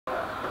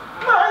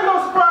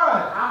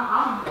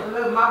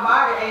my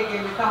body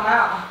aching to come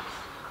out.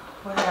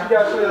 What happened? You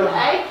got chills.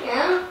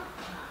 Aching.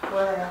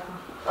 What happened?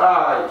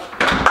 Alright.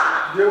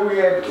 Then we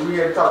had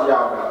to talk to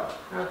y'all about.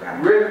 Okay.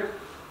 Ready?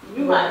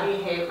 You might be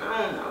happy. I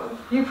don't know.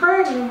 You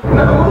pregnant? No.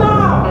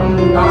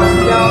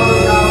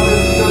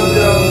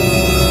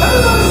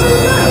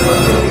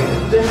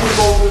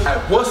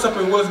 What's up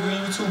and what's good,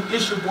 YouTube?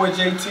 It's your boy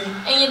JT.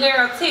 And your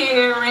girl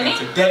Tyranny. And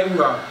today we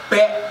are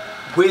back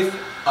with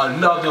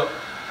another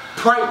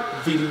prank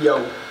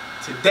video.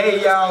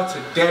 Today, y'all,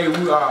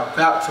 we are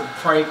about to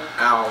prank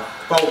our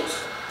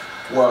folks.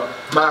 Well,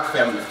 my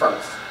family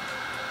first.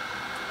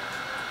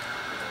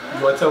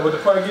 You want to tell what the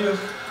prank is?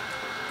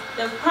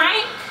 The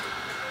prank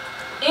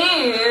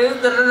is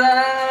a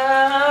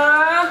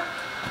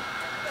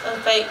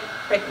fake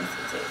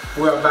pregnancy test.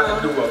 We're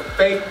about to do a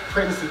fake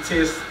pregnancy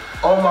test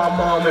on my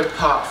mom and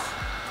pops.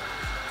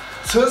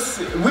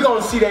 We're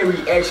gonna see their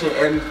reaction,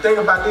 and the thing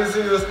about this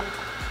is,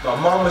 my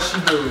mama, she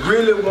been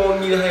really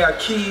wanting me to have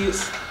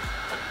kids,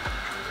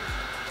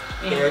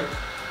 and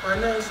right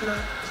now it's not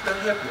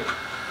happening.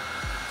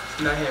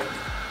 It's not happening.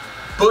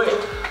 But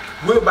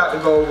we're about to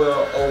go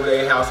over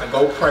their house and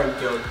go prank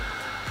them,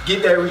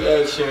 get their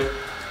reaction.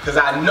 Cause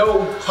I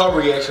know her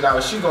reaction.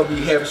 She's gonna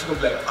be happy. She's gonna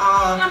be like,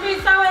 I'm gonna be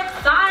so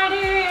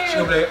excited. She's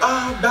gonna be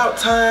like, about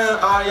time,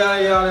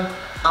 yada yada,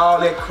 all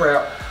that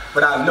crap.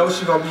 But I know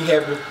she's gonna be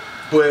happy.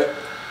 But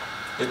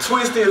the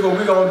twist is, what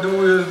we gonna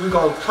do is, we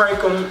gonna prank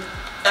them,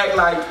 act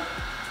like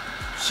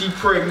she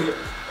pregnant,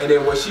 and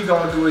then what she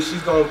gonna do is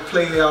she's gonna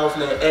play it off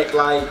and act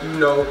like, you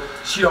know,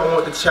 she don't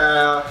want the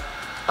child,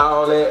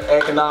 all that,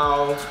 acting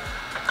all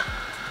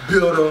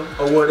bitter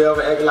or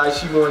whatever, acting like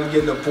she wanted to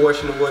get an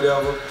abortion or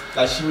whatever,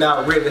 like she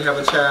not ready to have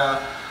a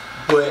child.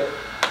 But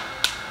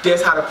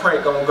that's how the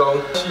prank gonna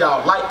go.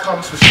 Y'all like,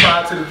 comment,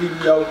 subscribe to the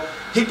video,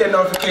 hit that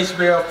notification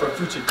bell for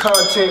future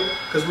content,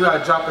 because we are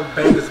dropping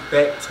bangers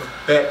back to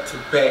back to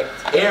back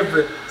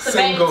every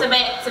single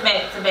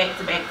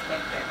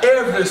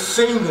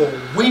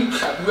week.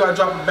 We are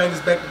dropping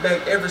bangers back to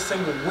back every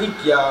single week,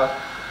 y'all.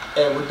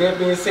 And with that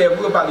being said,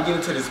 we're about to get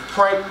into this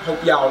prank.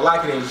 Hope y'all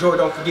like it and enjoy.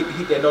 Don't forget to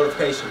hit that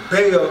notification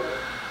bell.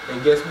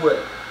 And guess what?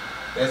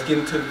 Let's get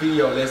into the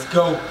video. Let's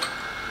go.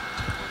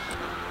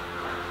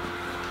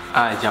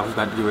 Alright, y'all, we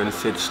about to get ready to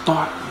set the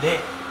start.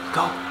 Let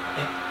go.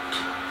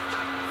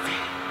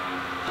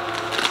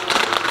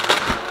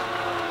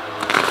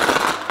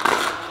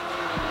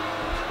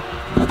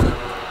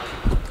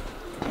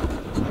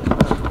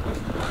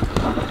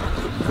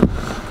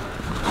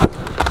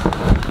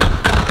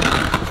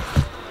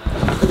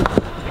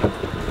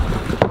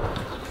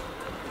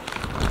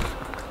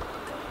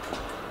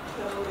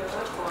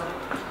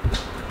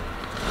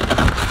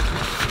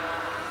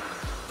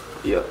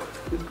 Yep,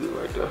 it's good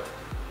right there.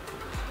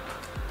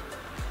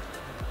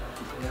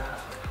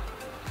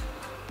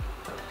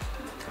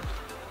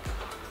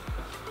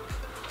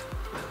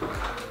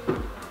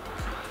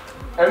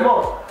 Hey,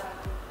 Mom.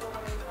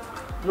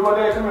 You want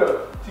Dad? Come here.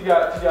 She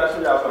got to show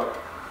y'all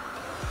something.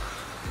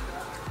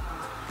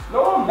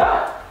 No, I'm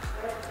not.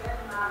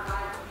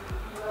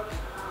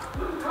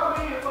 Come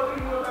in, fuck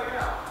you back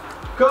out.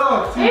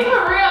 Come. Even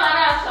real, I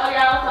gotta show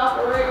y'all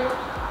something for real.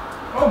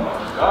 Oh my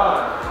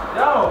God.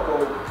 Y'all go.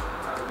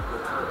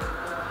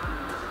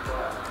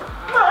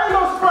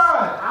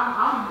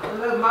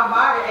 Look, my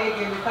body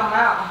aching to come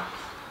out.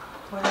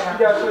 What happened?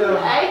 You got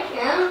chills.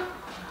 Aching.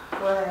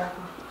 What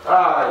happened?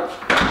 Alright.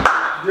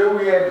 Then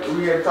we had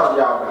to talk to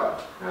y'all about.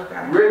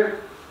 Okay. Ready?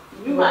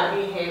 You might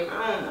be happy. I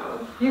don't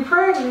know. You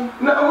pregnant?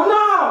 No.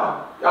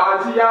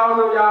 Y'all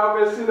know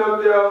y'all been sitting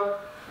up there.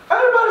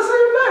 Everybody say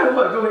your name.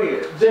 What? Go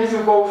ahead.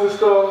 Jinxing folks and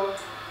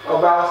stuff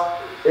about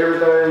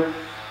everything.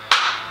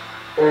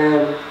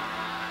 And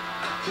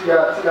she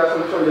got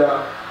something to show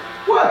y'all.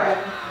 What?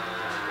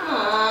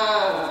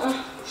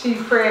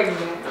 She's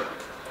pregnant.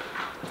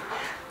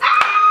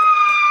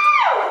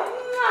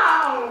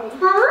 No.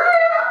 For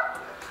real?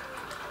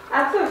 I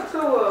took 2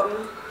 of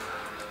them.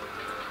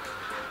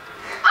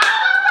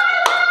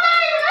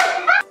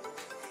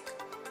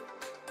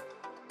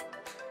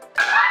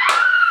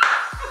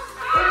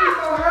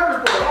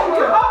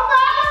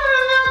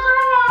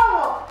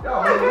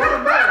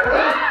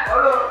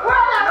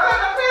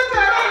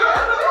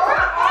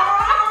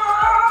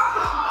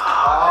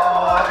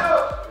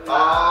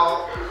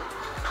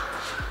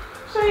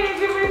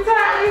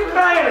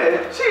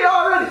 She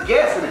already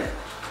guessing it.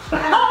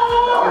 What?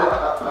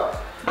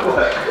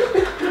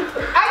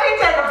 I didn't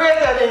take a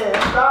picture then.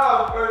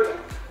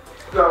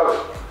 No.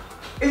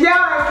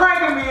 Y'all ain't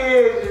pranking me,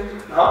 is you?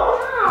 No.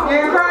 You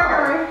ain't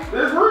pranking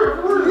me? It's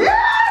real.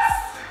 Yes!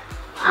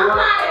 I'm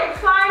not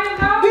excited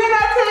though. Didn't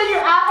I tell you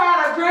I had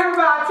a dream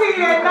about tea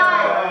that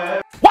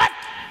night? What?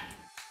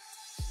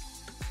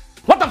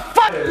 What the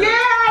fuck? Yeah,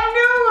 I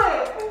knew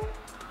it.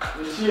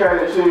 She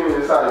ain't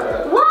excited about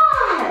it. Why?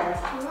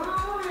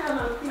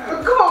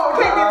 Come on,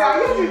 take this out.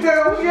 Yes, you do.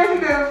 Yes, you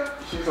do.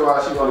 She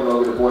told she wanna go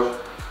get an abortion.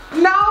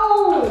 No.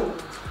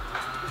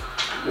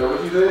 Yeah, what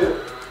she said?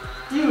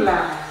 You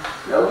lied.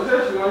 Yeah, what she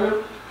said? She wanted.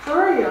 For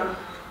real?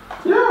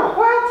 Yeah.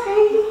 What, T?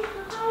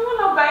 I don't want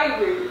no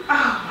baby.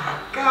 Oh my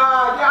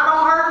God, y'all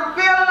don't hurt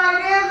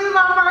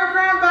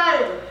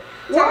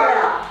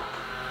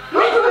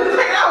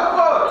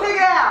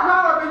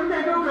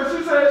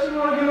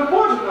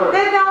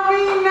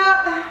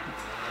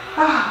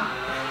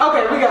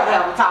Okay, we gotta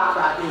have a talk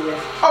about this.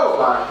 Oh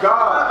my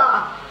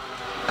God.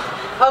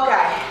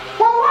 Okay.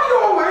 Well, why you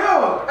over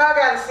here? I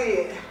gotta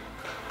see it.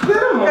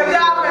 Little Cause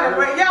y'all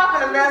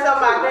finna mess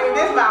up my dream.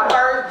 This is my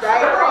first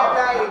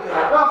grandbaby.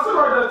 Well, I'm sitting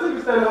right there. Take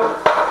a stand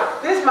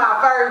up. This is my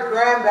first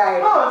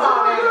grandbaby. Oh, Come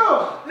on, sit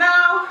right man. No,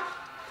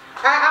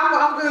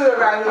 I'm good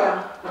right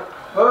here.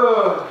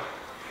 there.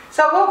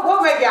 So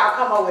what made y'all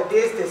come up with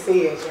this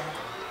decision?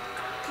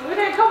 We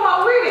didn't come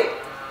up with it.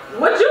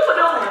 What you were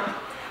doing?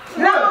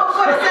 No,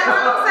 but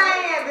I'm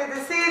saying the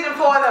decision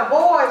for an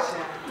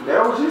abortion.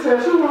 That's what she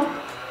said she want.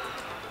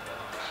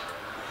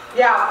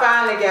 Y'all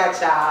finally got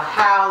y'all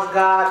house,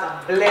 God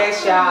to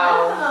bless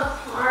y'all.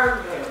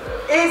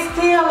 It's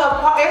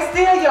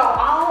still your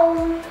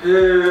own.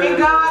 Yeah. And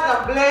God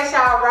to bless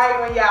y'all right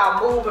when y'all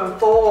moving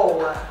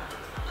forward.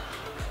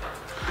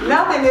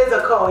 Nothing is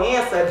a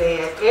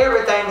coincidence.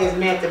 Everything is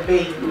meant to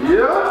be.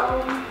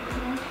 Yeah.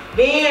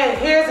 Then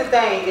here's the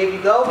thing: if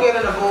you go get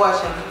an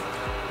abortion,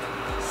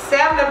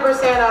 70%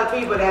 of the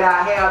people that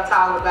I have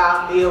talked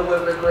about live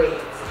with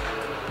regrets.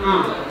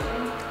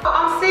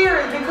 I'm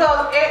serious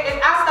because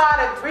I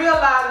started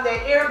realizing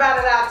that everybody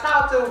that I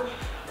talk to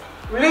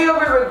live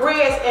with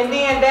regrets, and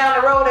then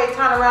down the road they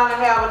turn around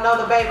and have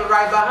another baby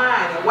right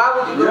behind it. Why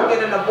would you go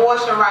get an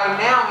abortion right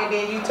now and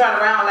then you turn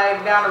around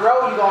like down the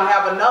road you're gonna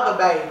have another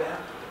baby?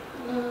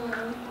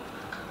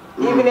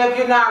 Even if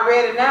you're not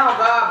ready now,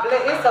 God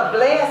bless. It's a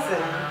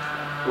blessing.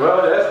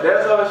 Well,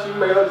 that's how she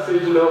made her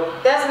decision though.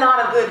 That's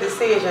not a good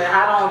decision.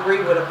 I don't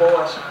agree with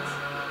abortions.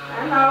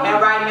 I know.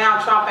 And right now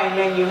Trump ain't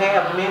letting you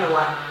have them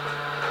anyway.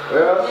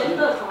 Well, It's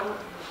the song.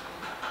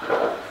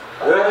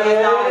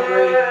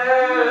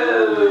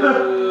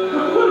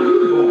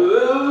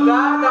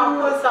 God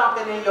don't put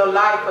something in your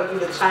life for you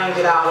to change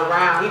it all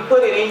around. He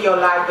put it in your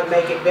life to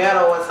make it better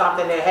or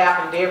something that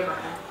happened different.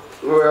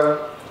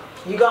 well,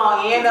 You're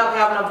going to end up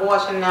having an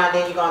abortion now,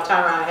 then you're going to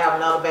turn around and have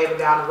another baby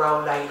down the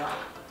road later.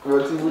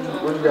 what you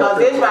got? Because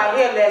this right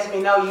here lets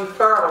me know you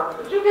fertile.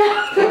 If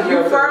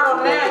you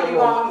fertile now, you're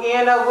going to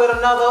end up with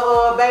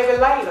another baby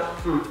later.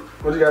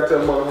 What you got to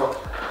tell mother?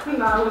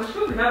 No, what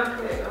you got to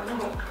say?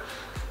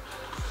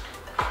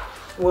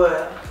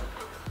 What?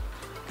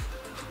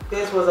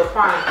 This was a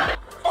prank.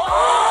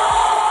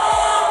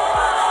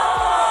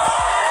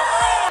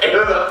 It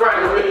was a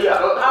prank video.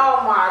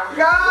 Oh my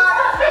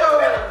God,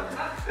 dude.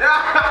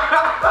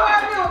 Why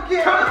you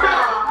get me wrong?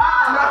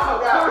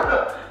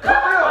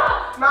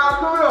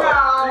 Come here.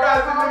 You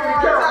guys look at the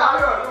camera right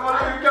here. Come on,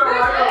 look at the camera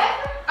right here.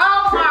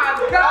 Oh my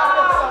God.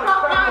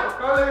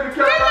 Come look at the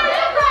camera right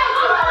here.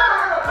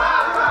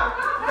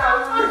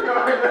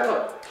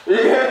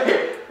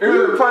 Yeah, it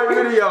was a prank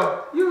video.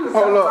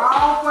 Hold up.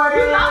 Wrong for this.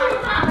 You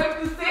trying to make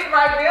you sit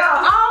right there.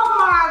 Oh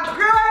my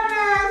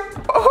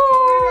goodness.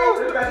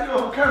 Oh, you got you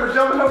on camera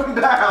jumping up and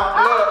down.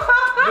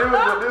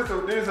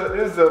 Look,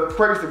 this is a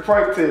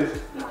prank test.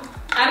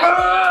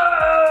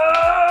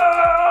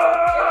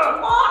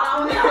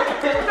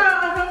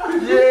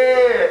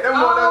 Yeah, that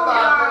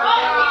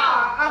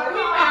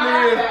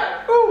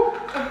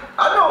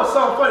I know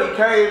something funny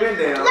came in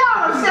there.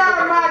 Y'all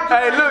shouting my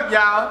Hey, look,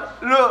 y'all.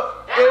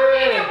 Look.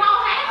 Yeah.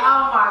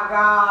 Oh my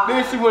God.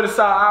 Then she went and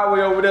saw our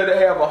way over there to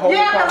have a whole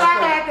Yeah, because I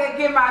conversation. had to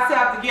get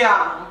myself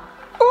together.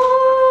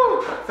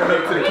 Ooh. So make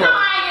it to the You know camera.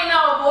 I ain't getting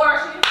no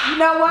abortion. You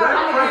know what? I'm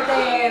going to get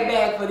their ass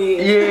back for this.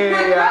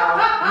 Yeah, y'all.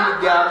 You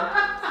got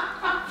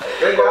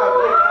it.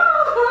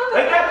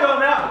 They got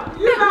come out.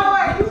 You know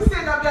what? You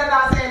sitting up there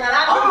not saying that.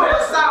 I knew it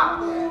was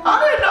something. I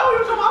didn't know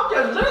you was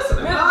talking. I'm just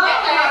listening. Miss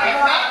Jackson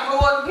is back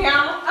towards the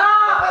camera.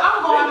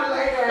 I'm going to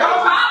lay there. Y'all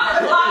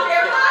probably block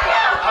everybody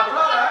else.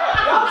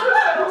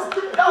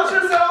 Y'all should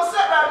have said on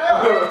set right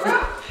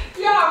there.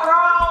 Y'all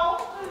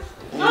wrong.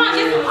 No,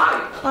 it's a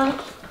light.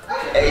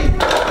 Hey.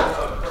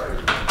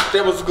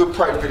 That was a good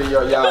prank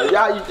video, y'all.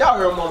 Y'all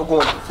heard Mama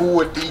going into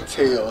full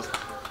details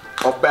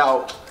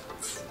about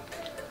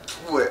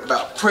what?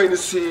 About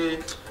pregnancy,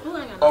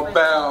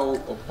 about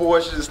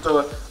abortion and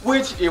stuff.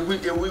 Which if we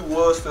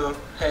was to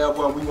have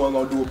one, we weren't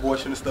gonna do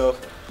abortion and stuff.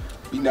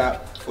 We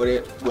not for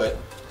that. But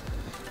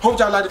hope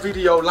y'all like the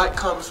video. Like,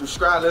 comment,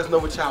 subscribe. Let us know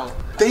what y'all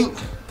think.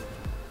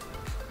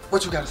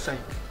 What you gotta say?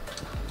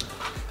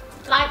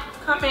 Like,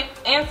 comment,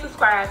 and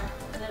subscribe.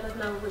 And let us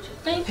know what you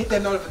think. Hit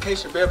that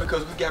notification bell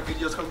because we got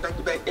videos coming back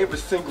to back every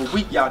single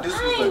week, y'all. This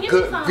was Dang, a give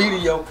good me some.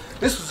 video.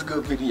 This was a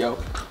good video.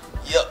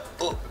 Yep.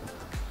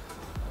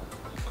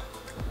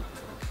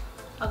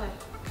 Okay.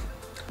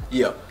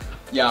 Yeah.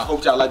 Yeah, I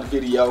hope y'all liked the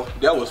video.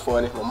 That was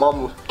funny. My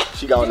mama,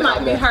 she got on You the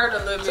might be hurt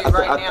a little bit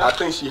right now. I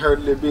think she hurt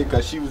a little bit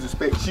because she was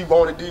expecting, she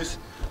wanted this,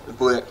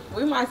 but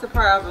We might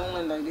surprise them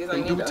one day. This in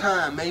ain't due need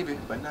time, maybe,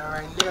 but not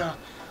right now.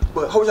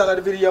 But hope y'all like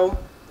the video.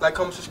 Like,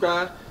 comment,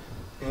 subscribe,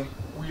 and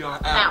we are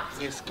out. Out.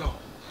 Let's go.